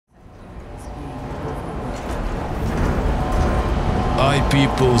Hi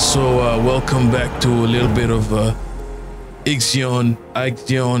people, so welcome back to a little bit of IXION.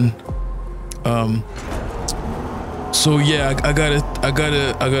 So yeah, I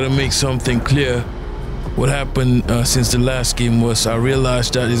gotta make something clear. What happened since the last game was I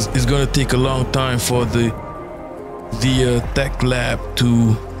realized that it's gonna take a long time for the tech lab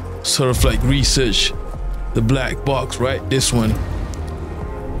to sort of like research the black box, right? This one.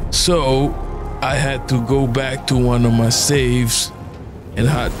 So I had to go back to one of my saves and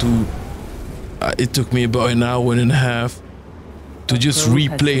had to it took me about an hour and a half to just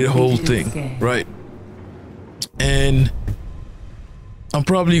replay the whole thing, right? And I'm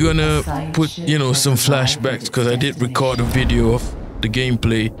probably gonna put, you know, some flashbacks because I did record a video of the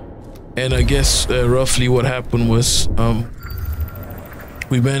gameplay. And I guess roughly what happened was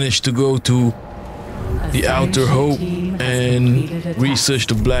we managed to go to the Outer Hope and research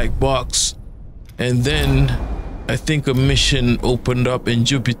the black box, and then I think a mission opened up in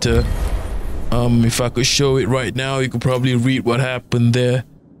Jupiter. If I could show it right now, you could probably read what happened there.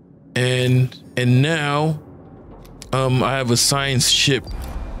 And now I have a science ship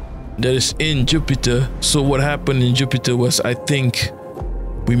that is in Jupiter. So what happened in Jupiter was, I think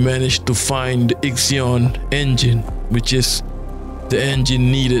we managed to find the IXION engine, which is the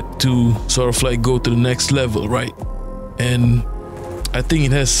engine needed to sort of like go to the next level, right? And I think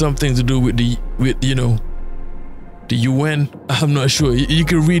it has something to do with you know, the UN. I'm not sure. You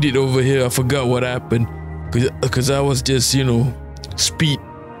can read it over here. I forgot what happened because I was just, you know, speed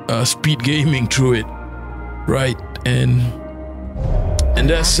gaming through it, right? And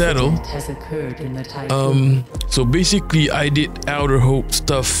that's settled. So basically I did Outer Hope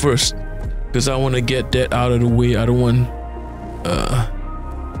stuff first because I want to get that out of the way. I don't want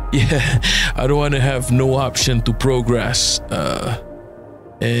yeah, I don't want to have no option to progress.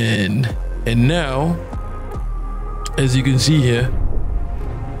 And now, as you can see here,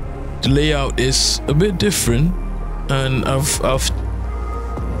 the layout is a bit different, and I've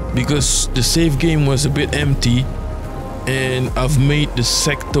because the save game was a bit empty, and I've made the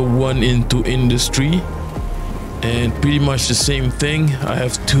sector 1 into industry, and pretty much the same thing. I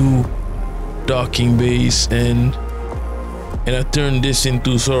have 2 docking bays, and I turned this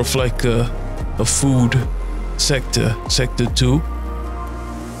into sort of like a food sector 2,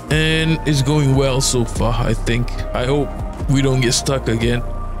 and it's going well so far. I think, I hope we don't get stuck again.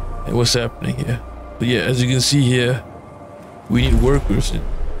 And what's happening here? But yeah, as you can see here, we need workers.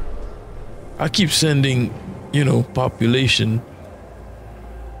 I keep sending, you know, population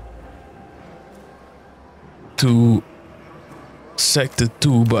to sector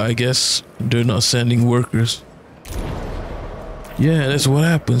 2, but I guess they're not sending workers. Yeah, that's what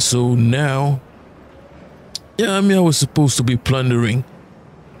happened. So now, yeah, I mean, I was supposed to be plundering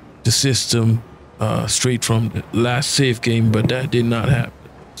the system straight from the last save game, but that did not happen.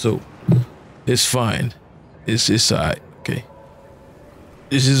 So it's fine. It's alright. Okay,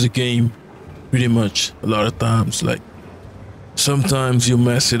 this is a game. Pretty much a lot of times, like sometimes you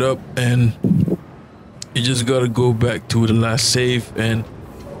mess it up and you just gotta go back to the last save, and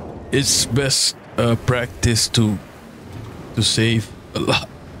it's best practice to save a lot.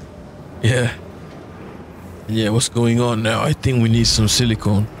 Yeah, what's going on now? I think we need some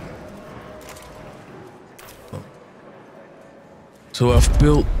silicone. So I've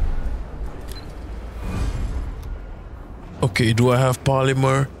built, okay, do I have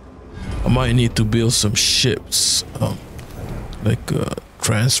polymer? I might need to build some ships, like a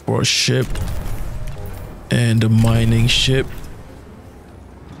transport ship and a mining ship.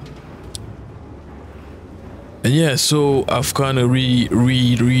 And yeah, so I've kind of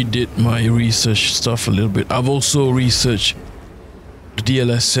redid my research stuff a little bit. I've also researched the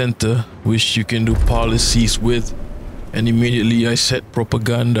DLS center, which you can do policies with, and immediately I set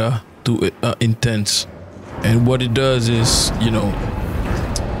propaganda to intense. And what it does is, you know,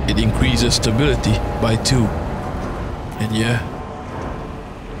 it increases stability by 2. And yeah,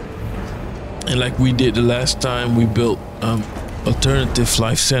 and like we did the last time, we built alternative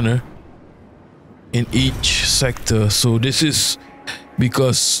life center in each sector. So this is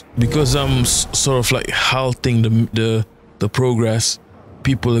because I'm sort of like halting the progress.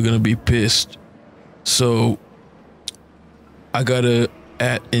 People are gonna be pissed, so I gotta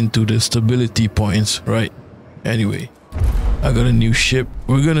add into the stability points, right? Anyway, I got a new ship.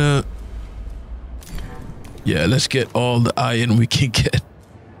 We're gonna, yeah, let's get all the iron we can get.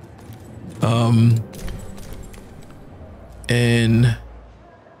 And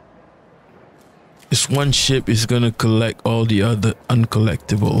this one ship is gonna collect all the other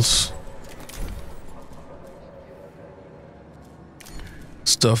uncollectibles.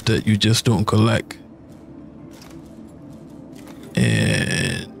 Stuff that you just don't collect. And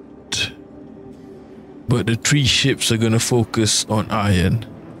but the 3 ships are gonna focus on iron.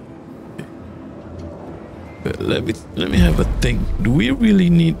 But let me have a think. Do we really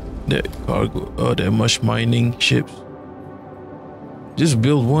need that cargo or that much mining ships? Just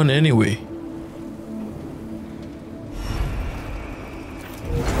build one anyway.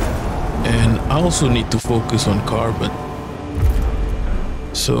 And I also need to focus on carbon.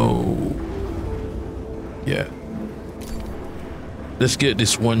 So yeah, let's get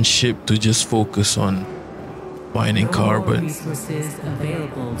this one ship to just focus on mining carbon.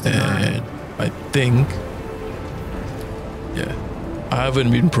 And I think, yeah, I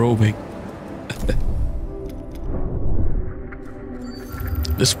haven't been probing.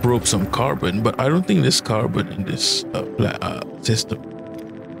 Let's probe some carbon, but I don't think there's carbon in this system.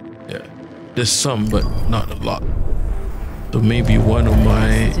 Yeah, there's some, but not a lot. So maybe one of my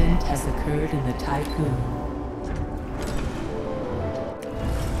accident has occurred in the Tycoon.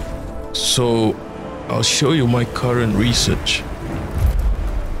 So I'll show you my current research.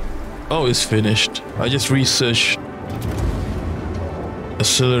 Oh, it's finished. I just researched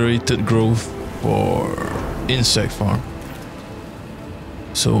accelerated growth for insect farm.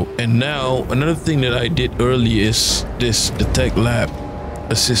 So, and now another thing that I did early is the tech lab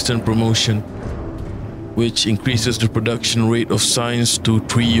assistant promotion, which increases the production rate of science to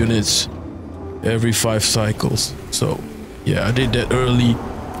 3 units every 5 cycles. So yeah, I did that early.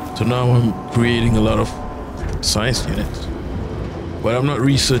 So now I'm creating a lot of science units, but I'm not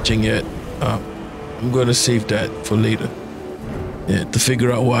researching yet. I'm gonna save that for later, yeah, to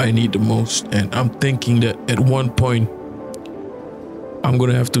figure out what I need the most. And I'm thinking that at one point I'm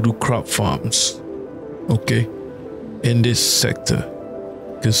gonna have to do crop farms, okay, in this sector,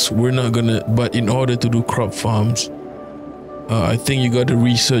 because we're not gonna, but in order to do crop farms, I think you got to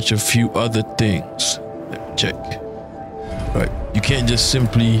research a few other things. Let me check. Right, you can't just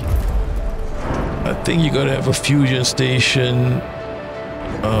simply, I think you gotta have a fusion station,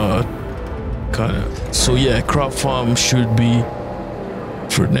 kind of. So yeah, crop farm should be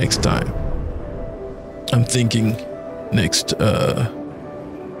for next time. I'm thinking next,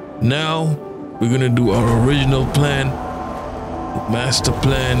 now we're gonna do our original plan, master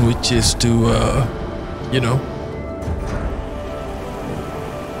plan, which is to, you know,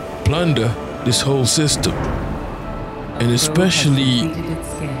 plunder this whole system, and especially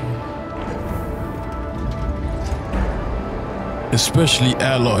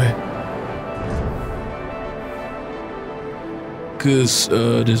alloy, because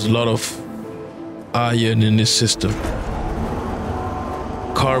there's a lot of iron in this system.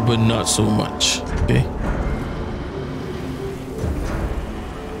 Carbon, not so much. Okay.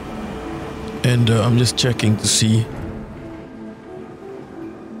 And I'm just checking to see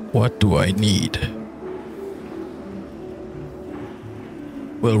what do I need.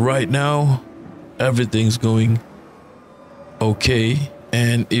 Well, right now everything's going okay,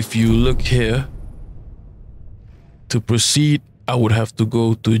 and if you look here, to proceed I would have to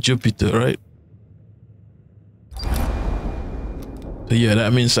go to Jupiter, right? So yeah,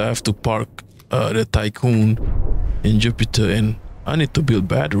 that means I have to park the Tycoon in Jupiter, and I need to build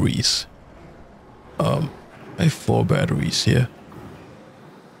batteries. I have 4 batteries here.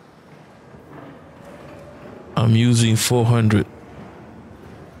 I'm using 400.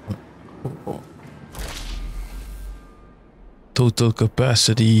 Total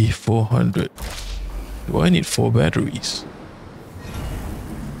capacity 400. Do I need 4 batteries?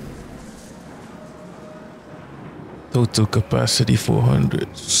 Total capacity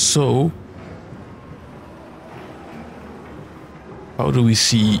 400. So how do we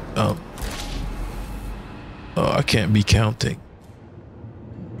see? Oh, I can't be counting.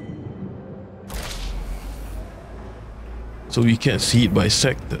 So you can't see it by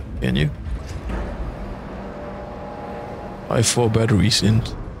sector, can you? I have 4 batteries in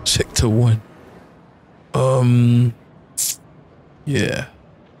sector 1. Yeah,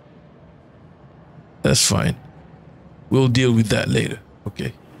 that's fine. We'll deal with that later.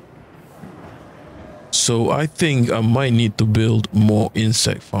 Okay. So I think I might need to build more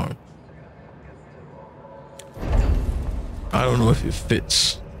insect farm. I don't know if it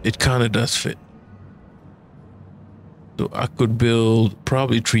fits. It kind of does fit. So I could build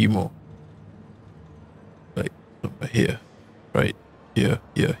probably 3 more. Like over here, right? Here.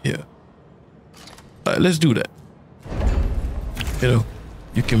 Let's do that. You know,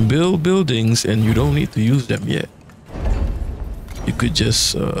 you can build buildings and you don't need to use them yet. You could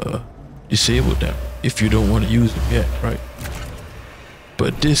just disable them if you don't want to use them yet, right?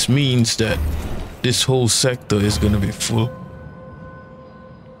 But this means that this whole sector is going to be full.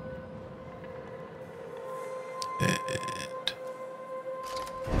 And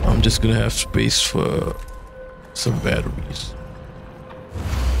I'm just going to have space for some batteries.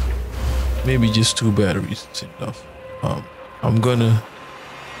 Maybe just 2 batteries is enough. I'm gonna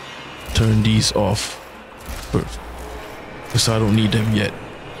turn these off first because I don't need them yet.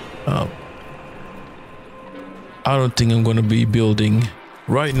 I don't think I'm gonna be building.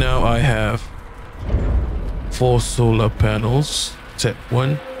 Right now I have 4 solar panels, set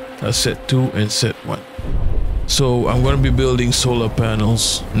 1, set 2, and set 1. So I'm gonna be building solar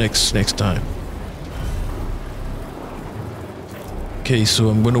panels next time. Okay, so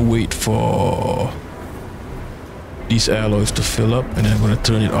I'm gonna wait for these alloys to fill up, and then I'm gonna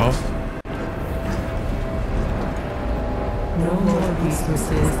turn it off. No more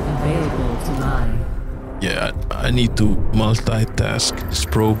resources available to mine. Yeah, I need to multitask this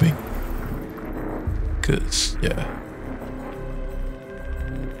probing. Cause yeah.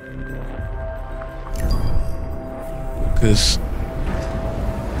 Cause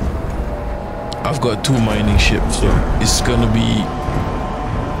I've got 2 mining ships, so it's gonna be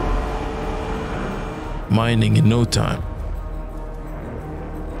mining in no time.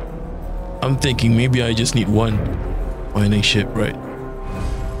 I'm thinking maybe I just need 1 mining ship, right?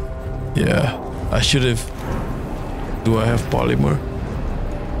 Yeah, I should have. Do I have polymer?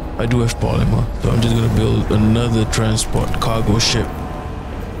 I do have polymer, so I'm just gonna build another transport cargo ship.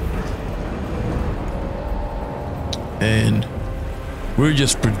 And we're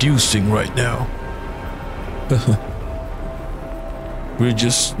just producing right now. We're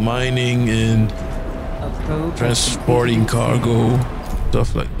just mining and transporting cargo,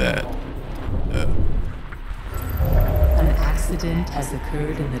 stuff like that. An accident has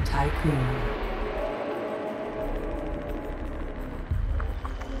occurred in the Tycoon.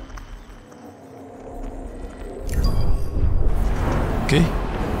 Okay.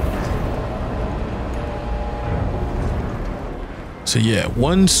 So yeah,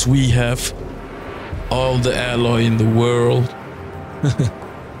 once we have all the alloy in the world,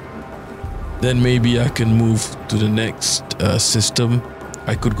 then maybe I can move to the next system.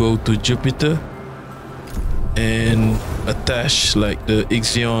 I could go to Jupiter and attach like the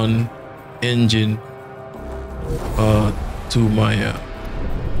IXION engine to my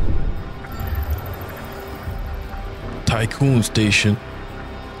Tycoon station.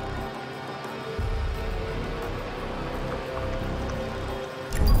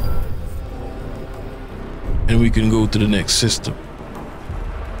 And we can go to the next system.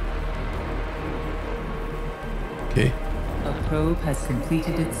 Okay. A probe has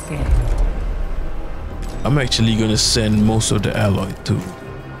completed its scan. I'm actually gonna send most of the alloy to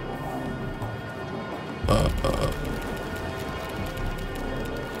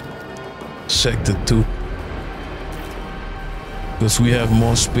Sector 2. Because we have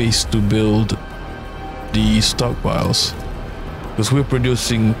more space to build the stockpiles. Because we're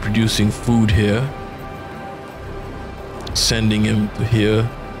producing food here, sending him to here.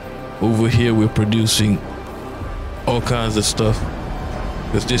 Over here we're producing all kinds of stuff,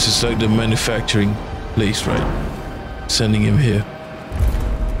 because this is like the manufacturing place, right? Sending him here.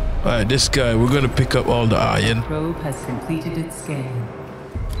 All right, this guy, we're gonna pick up all the iron Probe has completed its scan.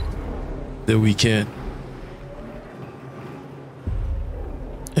 that we can.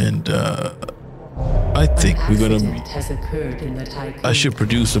 And I think we're gonna has occurred in the Tycoon. I should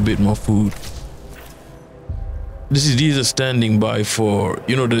produce a bit more food. These are standing by for,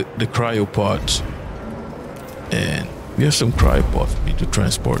 you know, the cryopods. And we have some cryopods we need to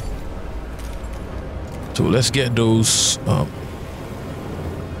transport. So let's get those.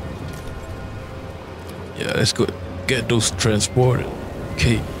 Yeah, let's go get those transported.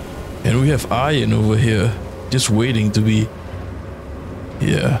 Okay. And we have iron over here just waiting to be,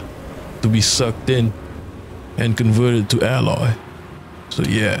 yeah, to be sucked in and converted to alloy. So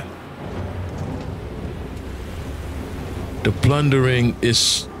yeah. The plundering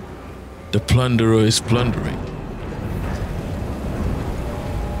is, the plunderer is plundering.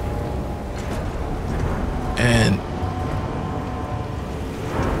 And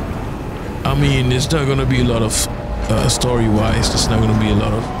I mean, it's not gonna be a lot of story-wise, there's not gonna be a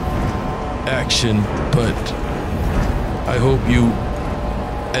lot of action, but I hope you,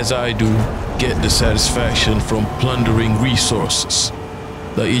 as I do, get the satisfaction from plundering resources.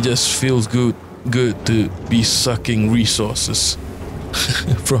 Like, it just feels good to be sucking resources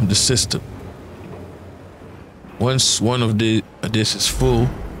from the system. Once one of this is full,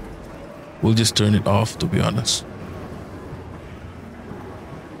 we'll just turn it off, to be honest.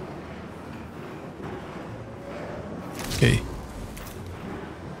 Okay.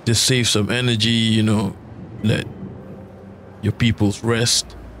 Just save some energy, you know, let your peoples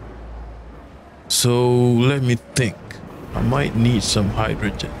rest. So let me think. I might need some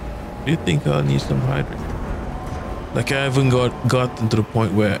hydrogen. Do you think I'll need some hydrogen? Like, I haven't gotten to the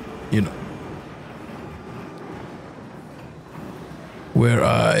point where, you know, where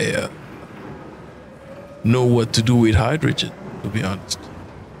I know what to do with hydrogen, to be honest.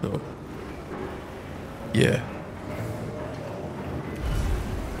 So, yeah.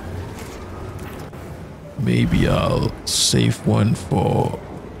 Maybe I'll save one for...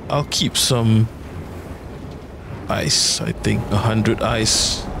 I'll keep some ice, I think 100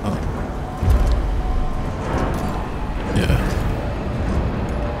 ice. Yeah.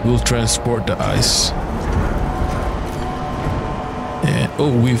 We'll transport the ice. And,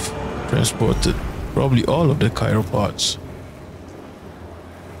 oh, we've transported probably all of the chiropods.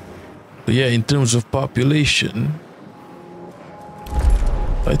 But yeah, in terms of population,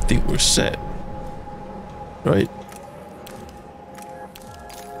 I think we're set. Right?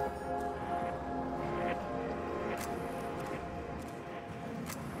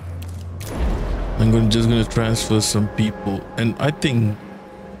 I'm just gonna transfer some people, and I think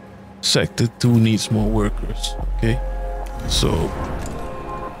Sector 2 needs more workers. Okay, so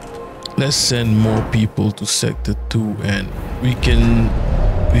let's send more people to Sector 2, and we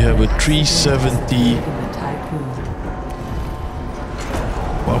have a 370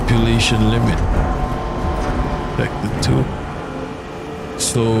 population limit. Sector 2.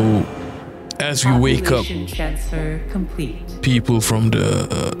 So as we wake up people from the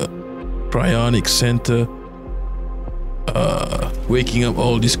cryonic center, waking up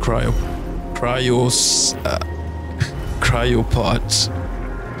all these cryopods,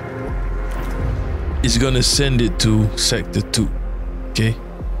 is gonna send it to Sector 2. Okay.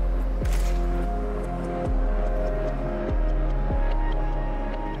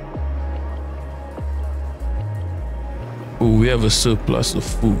 Oh, we have a surplus of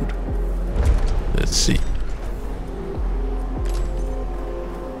food. Let's see.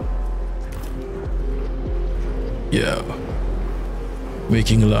 Yeah.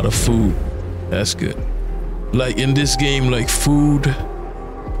 Making a lot of food. That's good. Like in this game, like food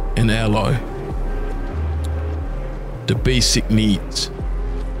and alloy. The basic needs.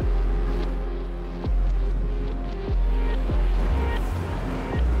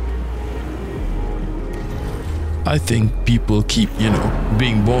 I think people keep, you know,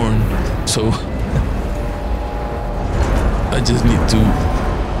 being born, so I just need to,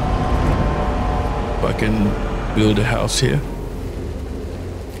 if I can build a house here,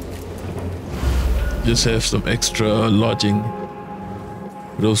 just have some extra lodging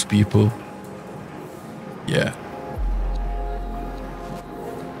for those people. Yeah.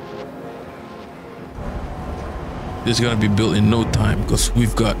 It's gonna be built in no time because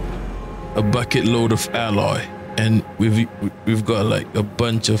we've got a bucket load of alloy. And we've got like a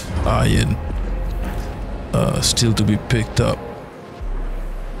bunch of iron still to be picked up.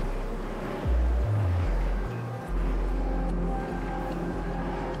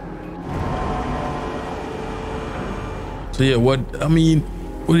 So yeah, what do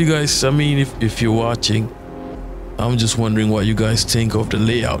you guys, if you're watching, I'm just wondering what you guys think of the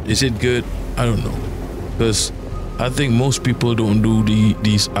layout. Is it good? I don't know, because I think most people don't do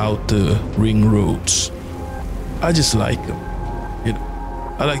these outer ring roads. I just like them, you know.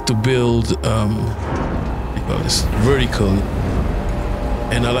 I like to build, what do you call this, vertical,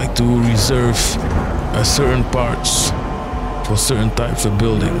 and I like to reserve certain parts for certain types of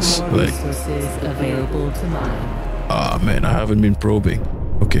buildings. Like, man, I haven't been probing.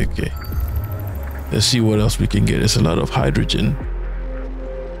 Okay. Let's see what else we can get. There's a lot of hydrogen.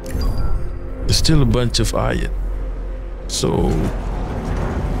 There's still a bunch of iron, so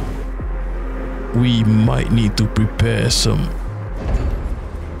we might need to prepare some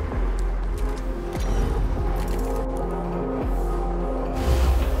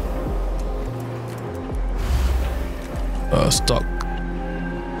stock,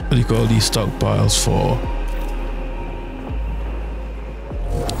 what do you call these stockpiles for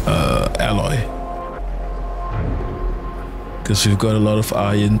alloy, because we've got a lot of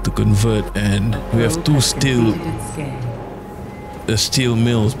iron to convert, and we have two steel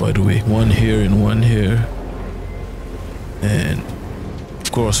mills, by the way, one here and one here, and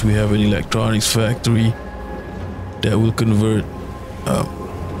of course we have an electronics factory that will convert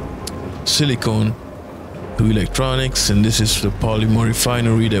silicone to electronics, and this is the polymer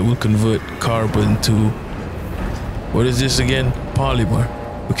refinery that will convert carbon to, what is this again? Polymer.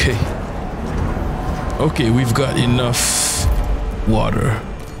 Okay, we've got enough water,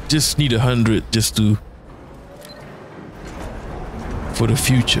 just need 100 just to for the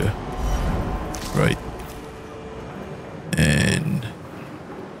future, right? And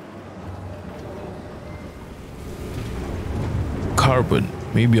carbon,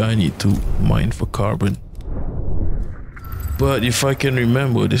 maybe I need to mine for carbon. But if I can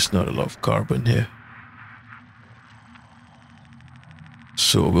remember, there's not a lot of carbon here.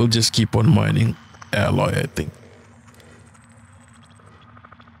 So we'll just keep on mining alloy, I think.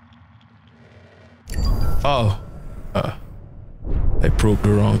 Oh, I probed the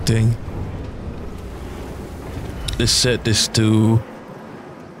wrong thing. Let's set this to.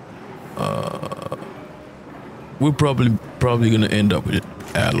 We're probably gonna end up with it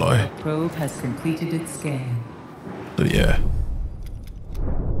alloy. The probe has completed its scan. So yeah.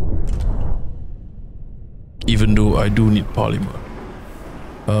 Even though I do need polymer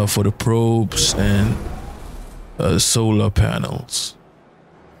for the probes and solar panels.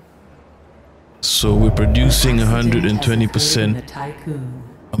 So we're producing 120%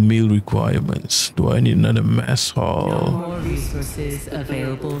 of meal requirements. Do I need another mass hall? No more resources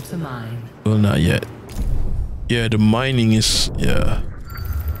available to mine. Well, not yet. Yeah, the mining is, yeah,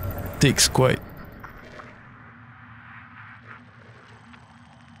 takes quite.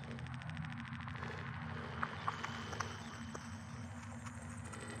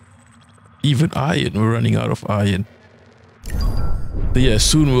 Even iron, we're running out of iron. But yeah,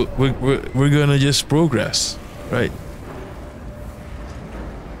 soon we're gonna just progress, right?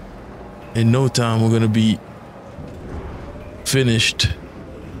 In no time, we're gonna be finished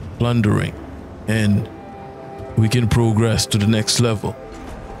plundering, and we can progress to the next level.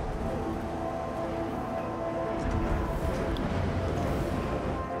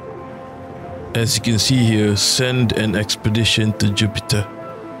 As you can see here, send an expedition to Jupiter.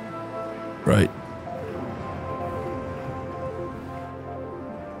 Right.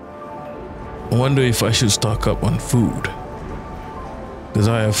 I wonder if I should stock up on food. Because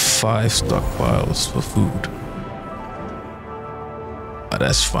I have 5 stockpiles for food. Ah,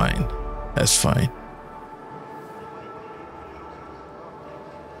 that's fine. That's fine.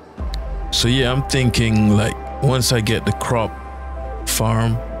 So yeah, I'm thinking like once I get the crop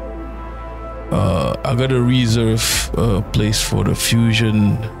farm, I got a reserve place for the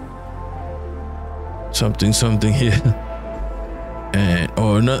fusion something here. And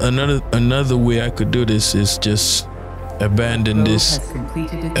or another way I could do this is just abandon this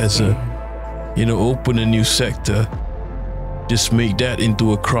as a, you know, open a new sector, just make that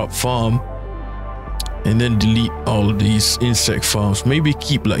into a crop farm, and then delete all these insect farms. Maybe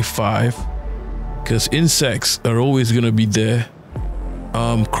keep like 5, because insects are always gonna be there.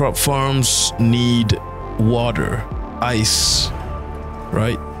 Crop farms need water, ice,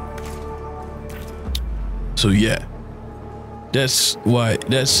 right? So yeah, that's why,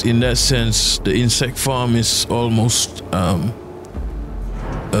 that's in that sense, the insect farm is almost an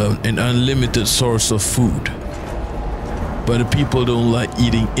unlimited source of food. But the people don't like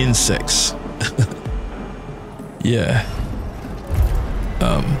eating insects. Yeah.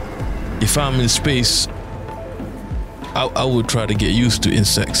 If I'm in space, I would try to get used to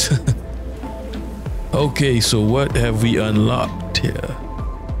insects. Okay, so what have we unlocked here?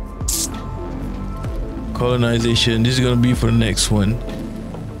 Colonization. This is gonna be for the next one.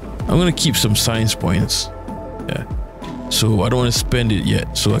 I'm gonna keep some science points. Yeah. So I don't want to spend it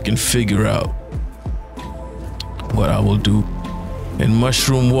yet, so I can figure out what I will do. And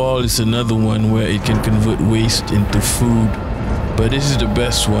mushroom wall is another one where it can convert waste into food. But this is the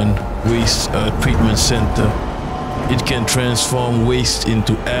best one. Waste treatment center. It can transform waste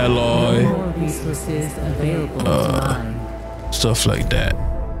into alloy. No more resources available to mine. Stuff like that.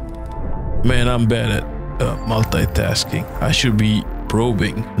 Man, I'm bad at multitasking. I should be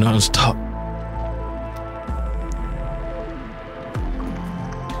probing non-stop.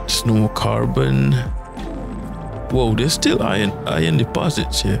 There's no more carbon. Whoa, there's still iron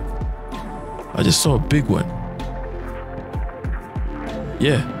deposits here. I just saw a big one.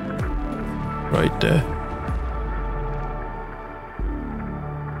 Yeah, right there.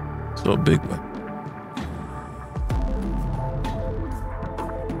 So a big one.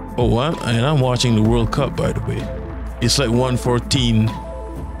 Oh, I'm watching the World Cup, by the way. It's like 1:14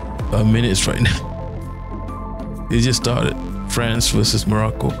 minutes right now. It just started. France versus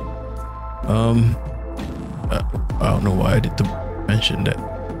Morocco. I don't know why I did to mention that.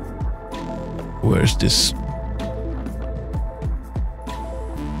 Where's this?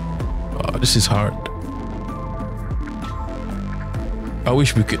 Oh, this is hard. I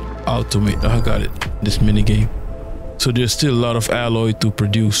wish we could automate. I got it. This mini game. So there's still a lot of alloy to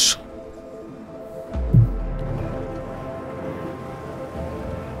produce.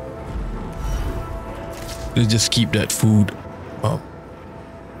 Let's just keep that food.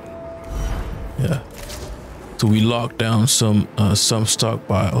 Yeah. So we locked down some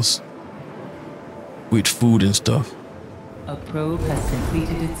stockpiles with food and stuff. A probe has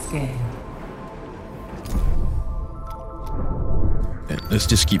completed its scan. let's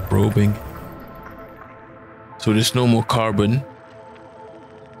just keep probing. So there's no more carbon.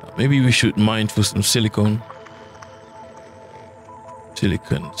 Maybe we should mine for some silicon.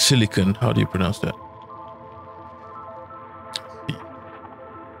 Silicon, how do you pronounce that?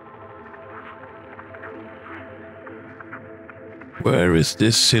 Where is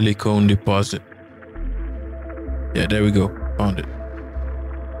this silicon deposit? Yeah, there we go. Found it.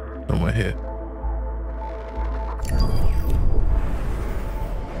 Somewhere here.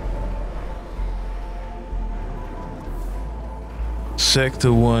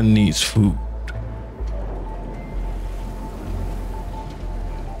 Sector 1 needs food.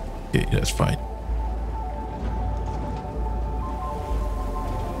 Okay, that's fine.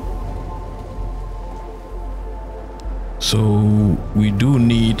 So we do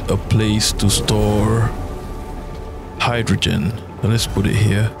need a place to store hydrogen. So let's put it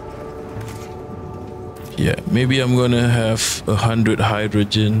here. Yeah, maybe I'm gonna have 100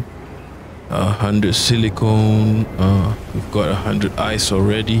 hydrogen, 100 silicone. We've got 100 ice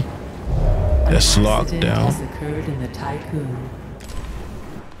already. That's locked down.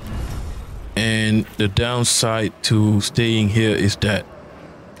 And the downside to staying here is that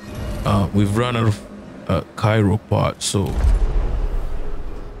we've run out of Cairo parts, so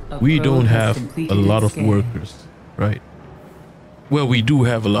we don't have a lot of workers, right? Well, we do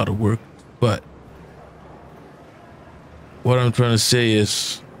have a lot of workers, but what I'm trying to say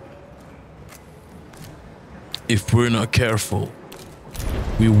is, if we're not careful,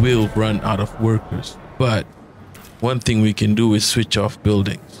 we will run out of workers. But one thing we can do is switch off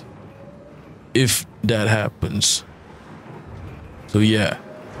buildings if that happens. So yeah,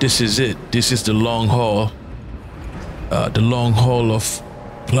 this is it. This is the long haul. The long haul of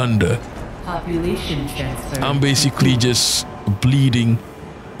plunder. Population transfer. I'm basically just bleeding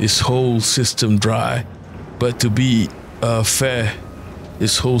this whole system dry. But to be fair,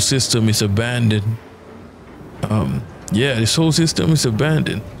 this whole system is abandoned. Yeah, this whole system is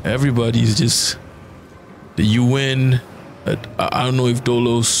abandoned. Everybody's just the UN. I don't know if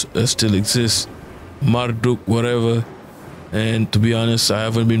Dolos still exists, Marduk, whatever. And to be honest, I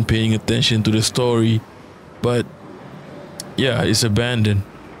haven't been paying attention to the story, but yeah, it's abandoned.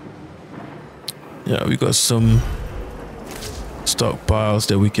 Yeah, we got some stockpiles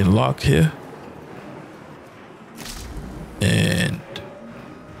that we can lock here. And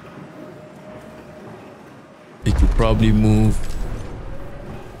we could probably move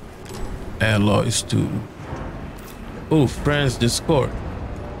alloys to, oh, France Discord.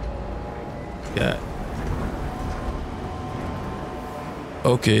 Yeah.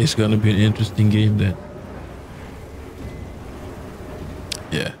 Okay, it's gonna be an interesting game then.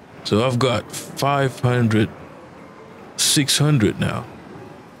 Yeah, so I've got 500, 600 now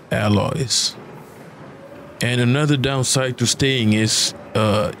alloys. And another downside to staying is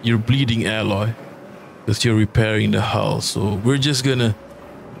you're bleeding alloy because you're repairing the hull. So we're just gonna,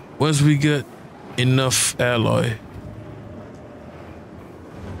 once we get enough alloy.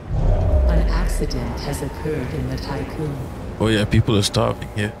 An accident has occurred in the Tycoon. Oh yeah, people are starving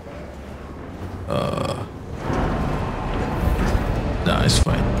here. Nah, it's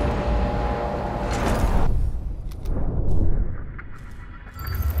fine.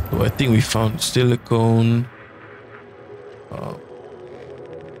 So I think we found silicone.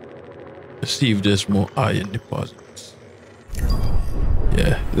 Let's see if there's more iron deposits.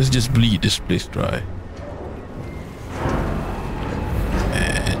 Yeah, let's just bleed this place dry.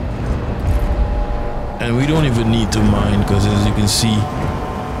 And we don't even need to mine, because as you can see,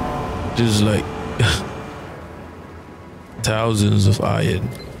 there's like thousands of iron,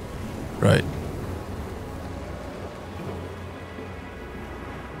 right?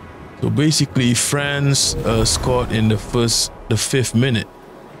 So basically France scored in the 5th minute.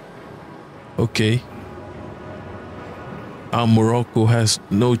 Okay. Morocco has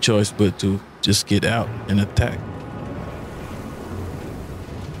no choice but to just get out and attack.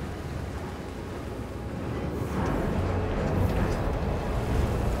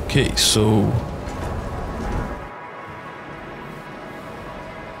 Okay, so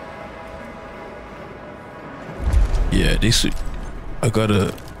yeah, I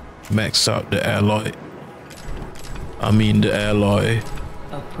gotta max out the alloy. The alloy.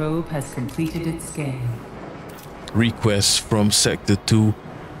 A probe has completed its scan. Request from Sector 2,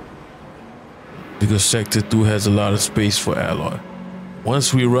 because Sector 2 has a lot of space for alloy.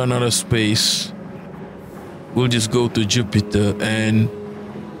 Once we run out of space, we'll just go to Jupiter and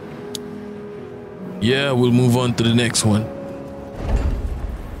yeah, we'll move on to the next one.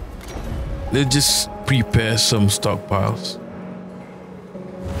 Let's just prepare some stockpiles.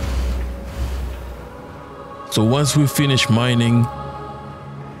 So once we finish mining,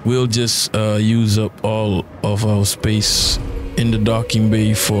 we'll just use up all of our space in the docking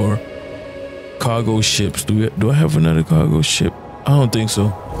bay for cargo ships. Do I have another cargo ship? I don't think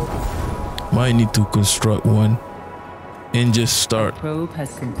so. Might need to construct one and just start Probe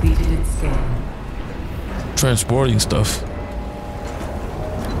has completed its scan. transporting stuff.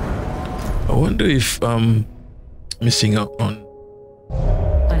 I wonder if I'm missing out on.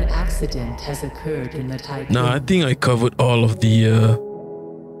 An accident has occurred in the Typhoon. No, I think I covered all of the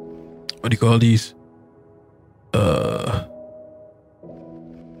what do you call these?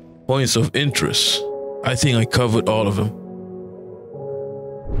 Points of interest. I think I covered all of them.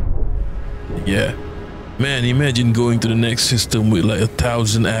 Yeah. Man, imagine going to the next system with like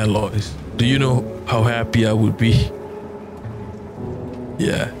 1,000 alloys. Do you know how happy I would be?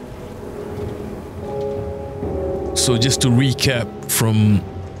 Yeah. So just to recap from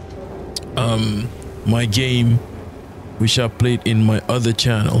my game, which I played in my other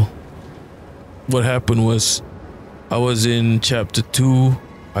channel, what happened was I was in chapter 2.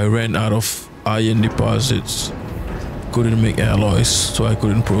 I ran out of iron deposits, couldn't make alloys, so I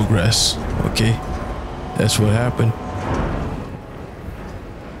couldn't progress. Okay, that's what happened.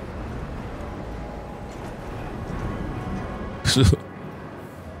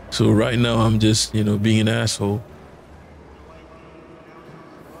 So right now I'm just, you know, being an asshole,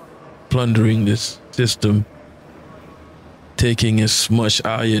 plundering this system, taking as much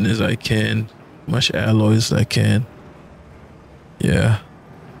iron as I can, much alloys as I can. Yeah.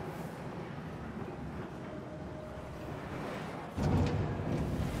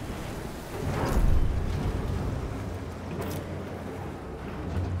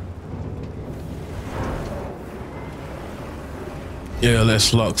 Yeah,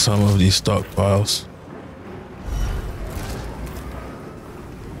 let's lock some of these stockpiles.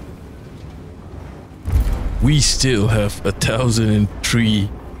 We still have 1,003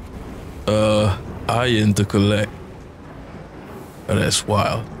 iron to collect. Oh, that's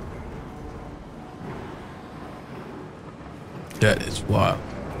wild. That is wild.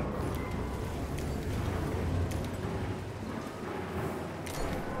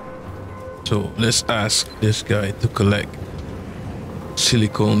 So let's ask this guy to collect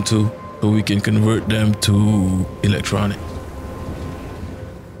silicone too, so we can convert them to electronics.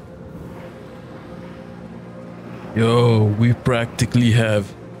 Yo, we practically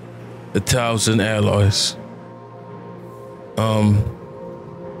have 1,000 alloys.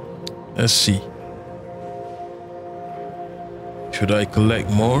 Let's see. Should I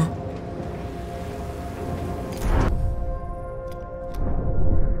collect more?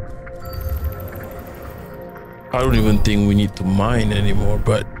 I don't even think we need to mine anymore,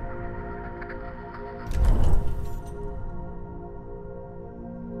 but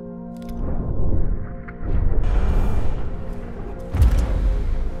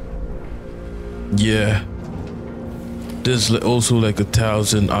yeah, there's also like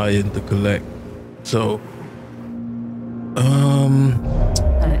 1,000 iron to collect. So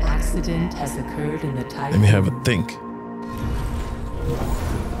an accident has occurred in the Typhoon. let me have a think.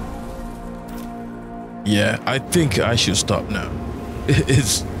 Yeah, I think I should stop now.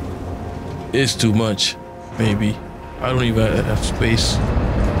 It's too much. Maybe I don't even have space,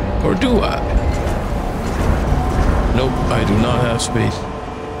 or do I? Nope, I do not have space.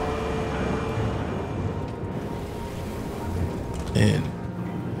 And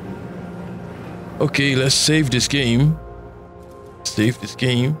okay, let's save this game. Save this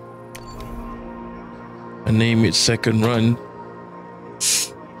game and name it Second Run.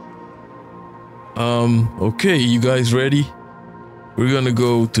 Okay, you guys ready? We're gonna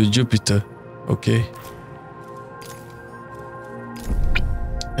go to Jupiter. Okay,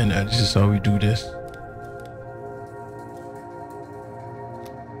 and this is how we do this.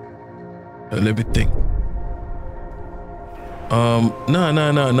 Let me think. No,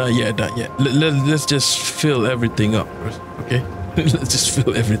 not yet. Let's just fill everything up first, okay? Let's just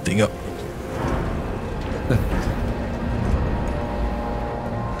fill everything up.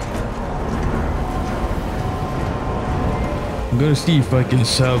 I'm gonna see if I can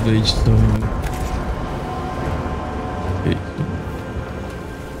salvage some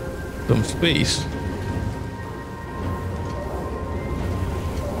space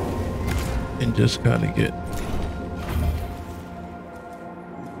and just kind of get.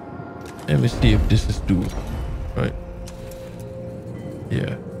 Let me see if this is doable, right?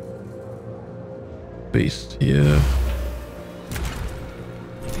 Yeah. Paste here.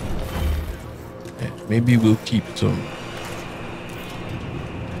 And maybe we'll keep some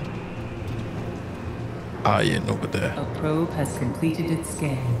iron over there. A probe has completed its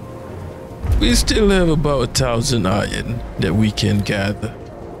scan. We still have about 1,000 iron that we can gather.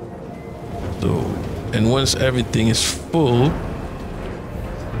 So, and once everything is full,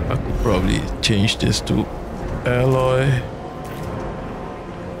 I could probably change this to alloy.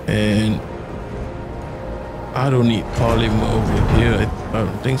 And I don't need polymer over here. I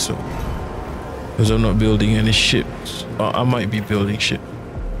don't think so, because I'm not building any ships. I might be building ships.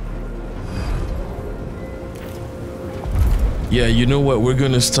 Yeah, you know what? We're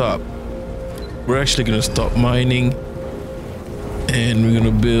gonna stop. We're actually gonna stop mining, and we're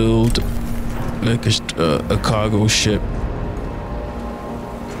gonna build like a cargo ship.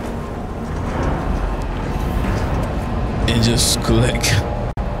 And just collect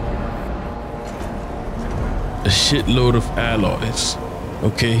a shitload of alloys.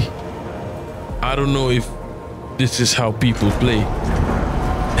 Okay, I don't know if this is how people play.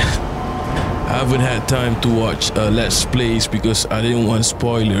 I haven't had time to watch let's plays because I didn't want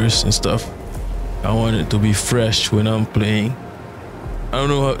spoilers and stuff. I want it to be fresh when I'm playing. I don't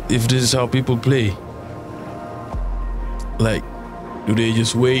know if this is how people play. Like, do they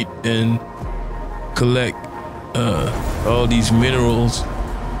just wait and collect all these minerals,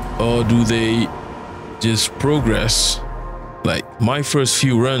 or do they just progress? Like my first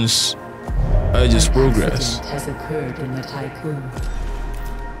few runs, I just progress. An accident has occurred in the tycoon.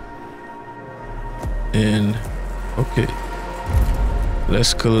 And okay,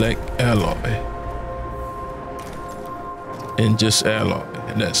 let's collect alloy, and just alloy,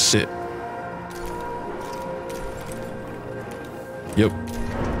 and that's it. Yep,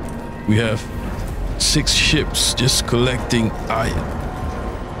 we have 6 ships just collecting iron,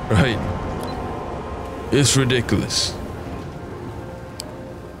 right? It's ridiculous.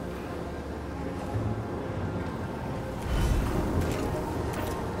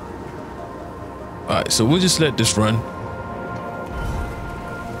 All right, so we'll just let this run.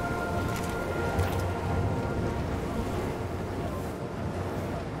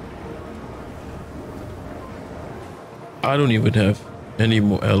 I don't even have any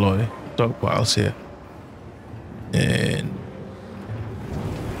more alloy stockpiles here. And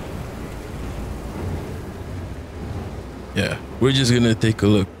yeah, we're just gonna take a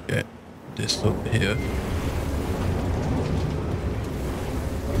look at this over here.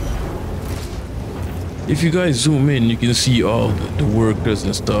 If you guys zoom in, you can see all the workers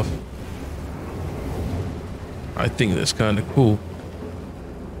and stuff. I think that's kind of cool.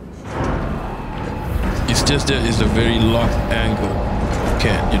 It's just that it's a very locked angle. You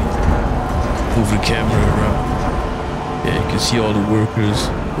can't, you know, move the camera around. Yeah, you can see all the workers,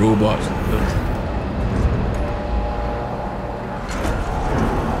 robots and stuff.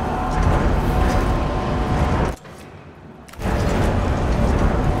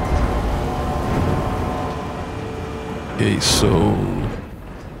 Okay, so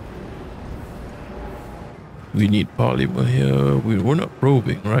we need polymer here. We're not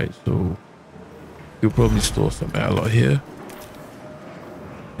probing, right? So we'll probably store some alloy here.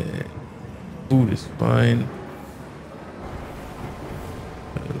 And food is fine.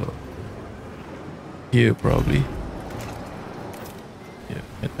 Here probably. Yeah,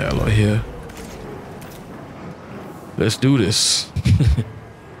 an alloy here. Let's do this.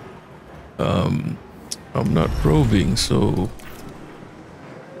 I'm not probing, so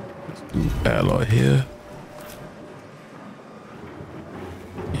let's do alloy here.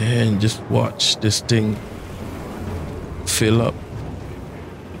 And just watch this thing fill up.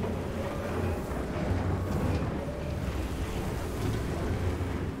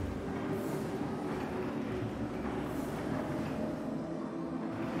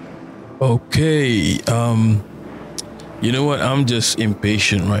 Okay, you know what? I'm just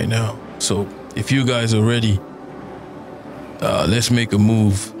impatient right now. So if you guys are ready, let's make a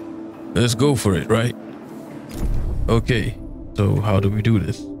move. Let's go for it, right? Okay, so how do we do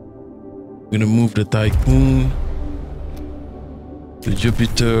this? We're gonna move the Tycoon, the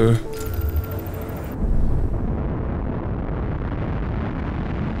Jupiter,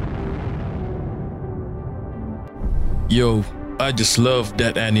 yo, I just love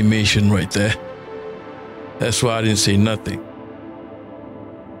that animation right there. That's why I didn't say nothing.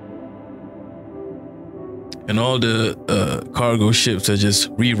 And all the cargo ships are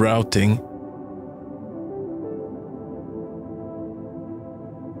just rerouting.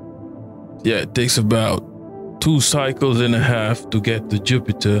 Yeah, it takes about 2.5 cycles to get to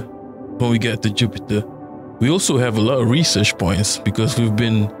Jupiter. When we get to Jupiter, we also have a lot of research points because we've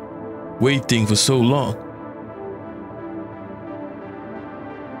been waiting for so long.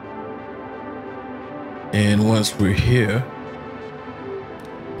 And once we're here,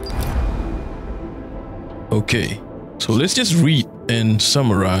 okay, so let's just read and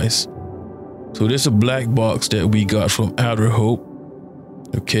summarize. So there's a black box that we got from Outer Hope.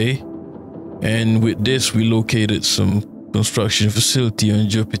 Okay, And with this, we located some construction facility on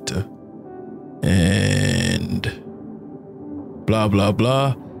Jupiter. And blah, blah,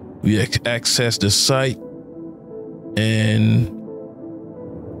 blah. We access the site. And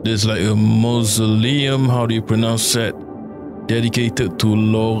there's like a mausoleum, how do you pronounce that? Dedicated to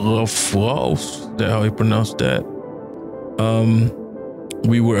Laura Fraus. Is that how you pronounce that?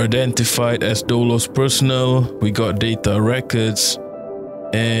 We were identified as Dolos personnel. We got data records,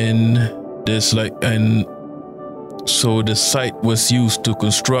 and there's like, and so the site was used to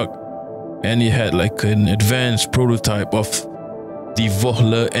construct, and it had like an advanced prototype of the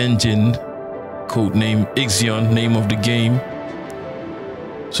Vohler engine, codename IXION, name of the game.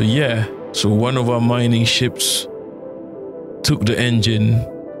 So yeah, so one of our mining ships took the engine,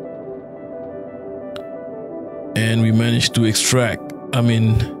 and we managed to extract.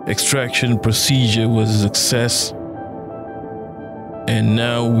 Extraction procedure was a success, and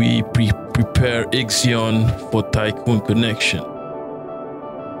now we prepare IXION for Tycoon connection.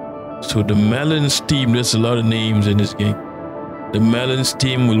 So the Melons team, there's a lot of names in this game. The Melons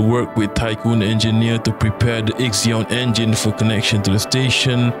team will work with Tycoon engineer to prepare the IXION engine for connection to the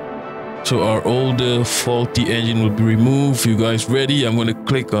station. So our older faulty engine will be removed. You guys ready? I'm gonna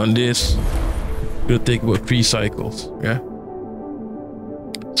click on this. It'll take about 3 cycles, yeah?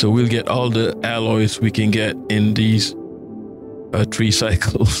 So we'll get all the alloys we can get in these 3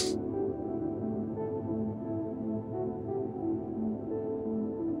 cycles.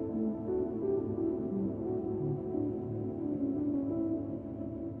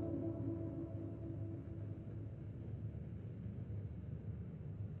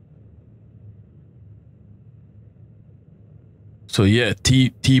 So yeah,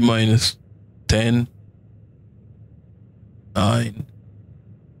 T minus 10, 9,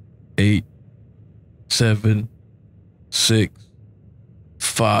 8, 7, 6,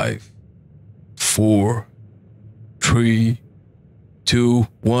 5, 4, 3, 2,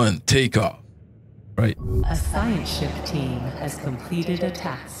 1, take off. Right? A science ship team has completed a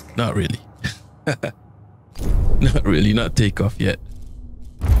task. Not really. Not really, not take off yet.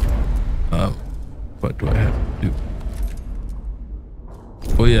 What do I have to do?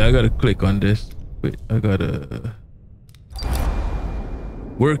 Oh yeah, I gotta click on this. Wait, I gotta...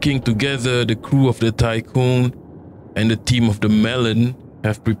 Working together, the crew of the Tycoon and the team of the Melon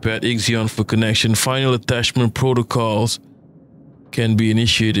have prepared IXION for connection. Final attachment protocols can be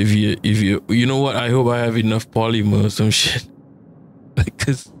initiated if you know what, I hope I have enough polymer or some shit. Like,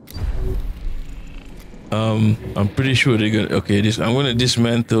 cause I'm pretty sure they're gonna, okay, I'm gonna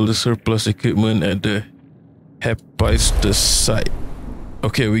dismantle the surplus equipment at the Hephaestus site.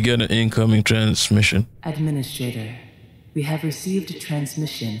 Okay, we got an incoming transmission. Administrator, we have received a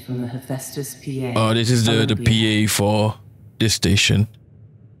transmission from the Hephaestus PA. Oh, this is the PA for this station.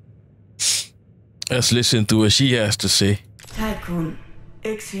 Let's listen to what she has to say. Tycoon,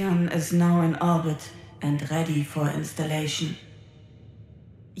 IXION is now in orbit and ready for installation.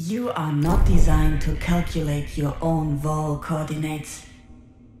 You are not designed to calculate your own vol coordinates.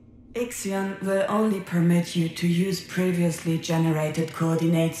 IXION will only permit you to use previously generated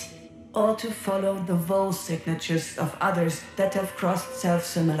coordinates or to follow the vol signatures of others that have crossed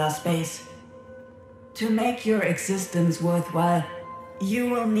self-similar space. To make your existence worthwhile, you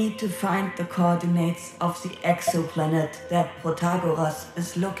will need to find the coordinates of the exoplanet that Protagoras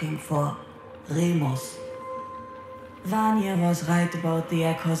is looking for, Remus. Vanya was right about the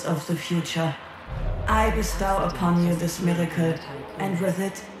echoes of the future. I bestow upon you this miracle, and with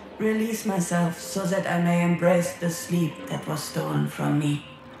it, release myself so that I may embrace the sleep that was stolen from me.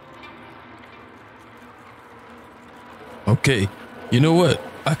 Okay, you know what?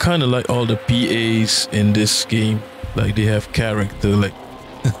 I kind of like all the PAs in this game. Like, they have character, like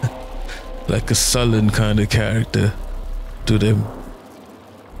like a sullen kind of character to them.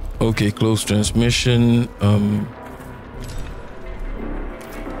 Okay, close transmission.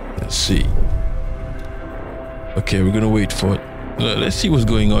 Let's see. Okay, we're gonna wait for it. Let's see what's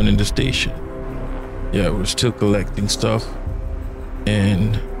going on in the station. Yeah, we're still collecting stuff,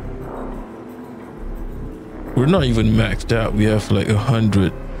 and we're not even maxed out. We have like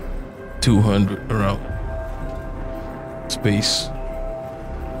 100, 200 around space.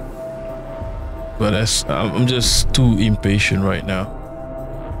 But I'm just too impatient right now.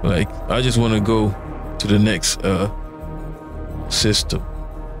 Like, I just want to go to the next system.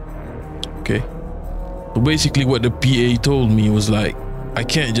 Okay. So basically what the PA told me was like, I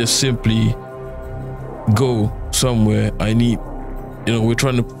can't just simply go somewhere. I need, you know, we're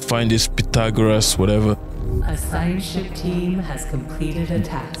trying to find this Pythagoras, whatever. A science ship team has completed a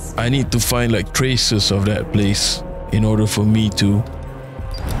task. I need to find like traces of that place in order for me to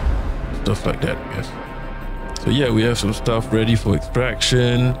stuff like that, I guess. So yeah, we have some stuff ready for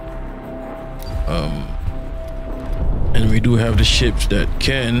extraction. And we do have the ships that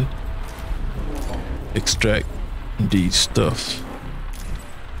can extract these stuff.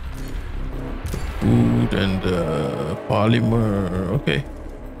 Food and polymer. Okay.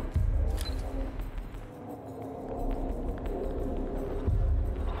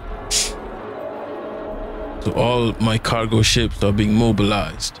 So all my cargo ships are being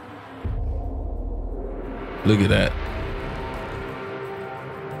mobilized. Look at that.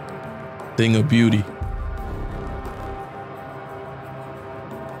 Thing of beauty.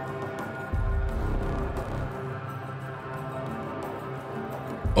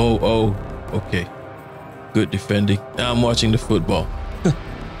 Oh, okay. Good defending. Now I'm watching the football.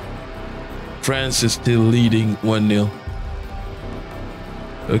 France is still leading 1-0.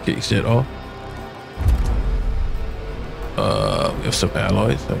 Okay, is that all? We have some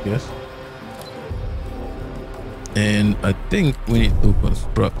alloys, I guess. And I think we need to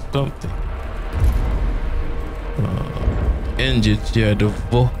construct something. Engines, yeah, the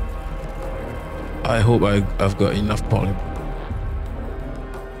Vo. I hope I've got enough polymer.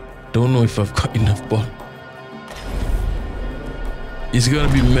 Don't know if I've got enough polymer. It's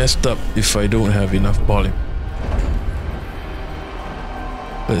gonna be messed up if I don't have enough polymer.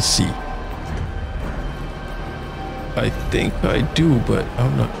 Let's see. I think I do, but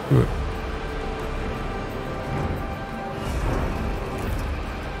I'm not sure.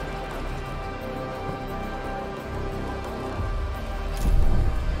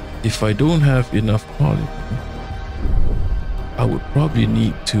 If I don't have enough polymer, I would probably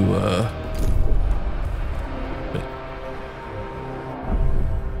need to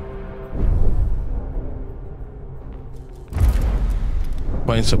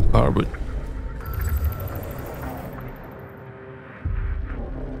find some carbon.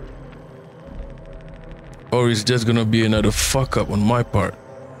 Or it's just gonna be another fuck up on my part.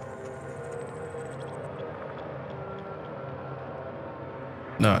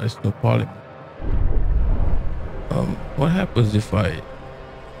 Nah, there's no polymer. What happens if I...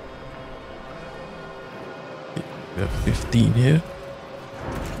 We have 15 here.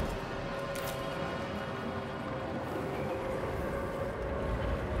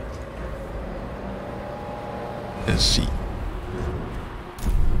 Let's see.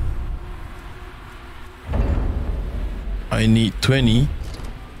 I need 20.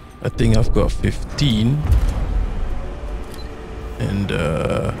 I think I've got 15. And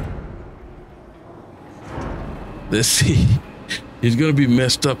let's see. It's gonna be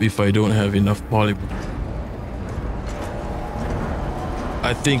messed up if I don't have enough polymer.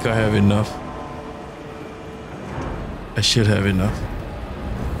 I think I have enough. I should have enough.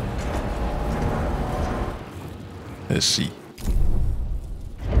 Let's see.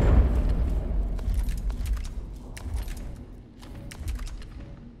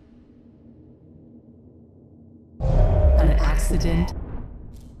 An accident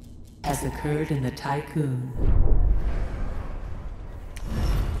has occurred in the Tycoon.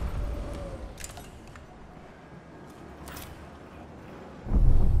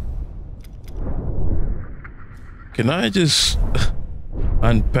 Can I just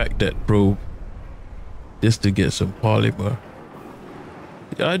unpack that probe just to get some polymer?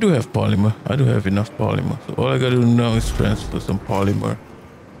 Yeah, I do have polymer. I do have enough polymer. So all I gotta do now is transfer some polymer.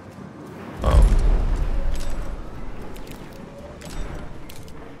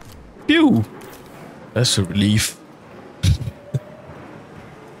 Phew! That's a relief.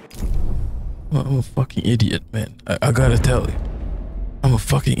 Well, I'm a fucking idiot, man. I gotta tell you. I'm a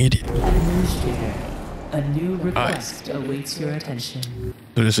fucking idiot. Administrator, a new request awaits your attention.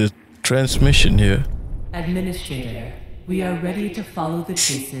 So there's a transmission here. Administrator, we are ready to follow the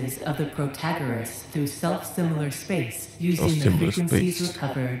traces of the Protagoras through self-similar space using the frequencies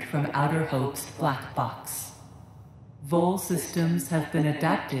recovered from Outer Hope's black box. Vol systems have been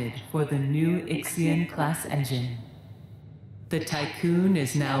adapted for the new IXION class engine. The Tycoon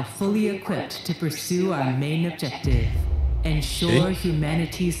is now fully equipped to pursue our main objective: ensure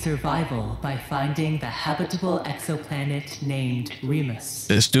humanity's survival by finding the habitable exoplanet named Remus.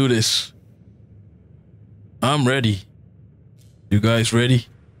 Let's do this. I'm ready. You guys ready?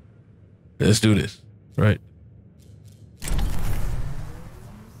 Let's do this. Right.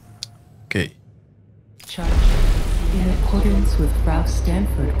 Okay. Charge. In accordance with Ralph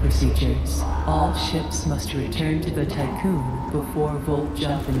Stanford procedures, all ships must return to the Tycoon before Volt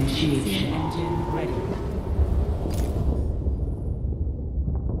Jump initiation. Engine ready.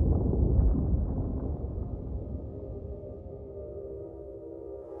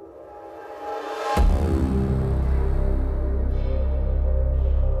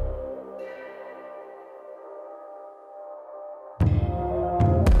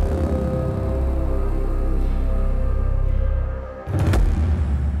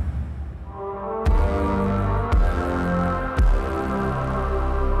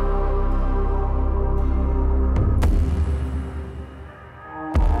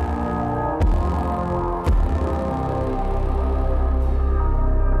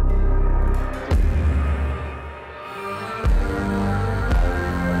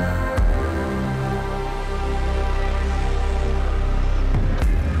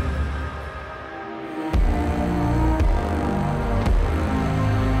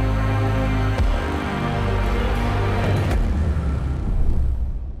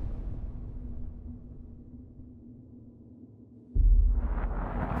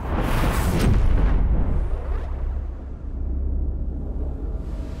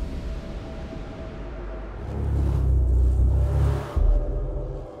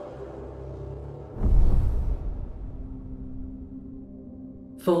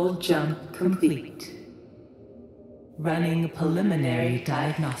 Full jump complete. Running preliminary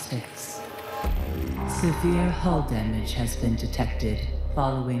diagnostics. Severe hull damage has been detected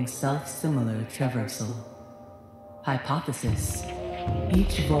following self-similar traversal. Hypothesis: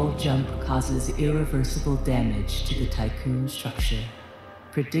 each vol jump causes irreversible damage to the Tycoon structure.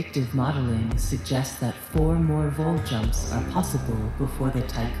 Predictive modeling suggests that 4 more vol jumps are possible before the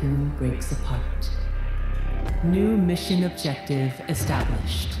Tycoon breaks apart. New mission objective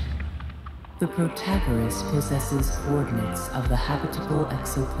established. The Protagoras possesses coordinates of the habitable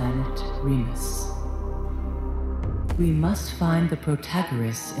exoplanet Remus. We must find the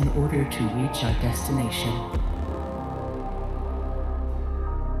Protagoras in order to reach our destination.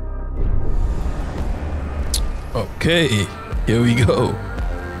 Okay, here we go.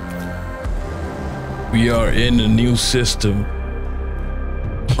 We are in a new system.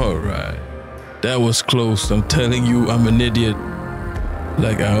 All right. That was close. I'm telling you, I'm an idiot.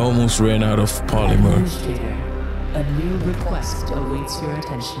 Like, I almost ran out of polymer. Administrator, a new request awaits your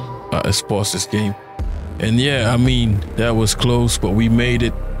attention. Let's pause this game. And yeah, I mean, that was close, but we made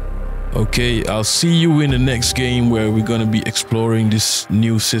it. Okay, I'll see you in the next game where we're gonna be exploring this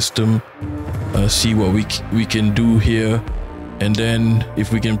new system. See what we can do here. And then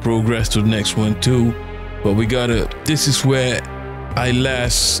if we can progress to the next one too. But we gotta, this is where I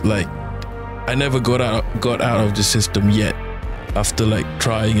never got out of the system yet, after like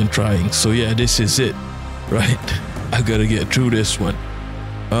trying and trying. So yeah, this is it, right? I gotta get through this one.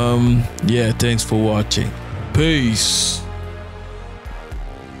 Yeah, thanks for watching. Peace.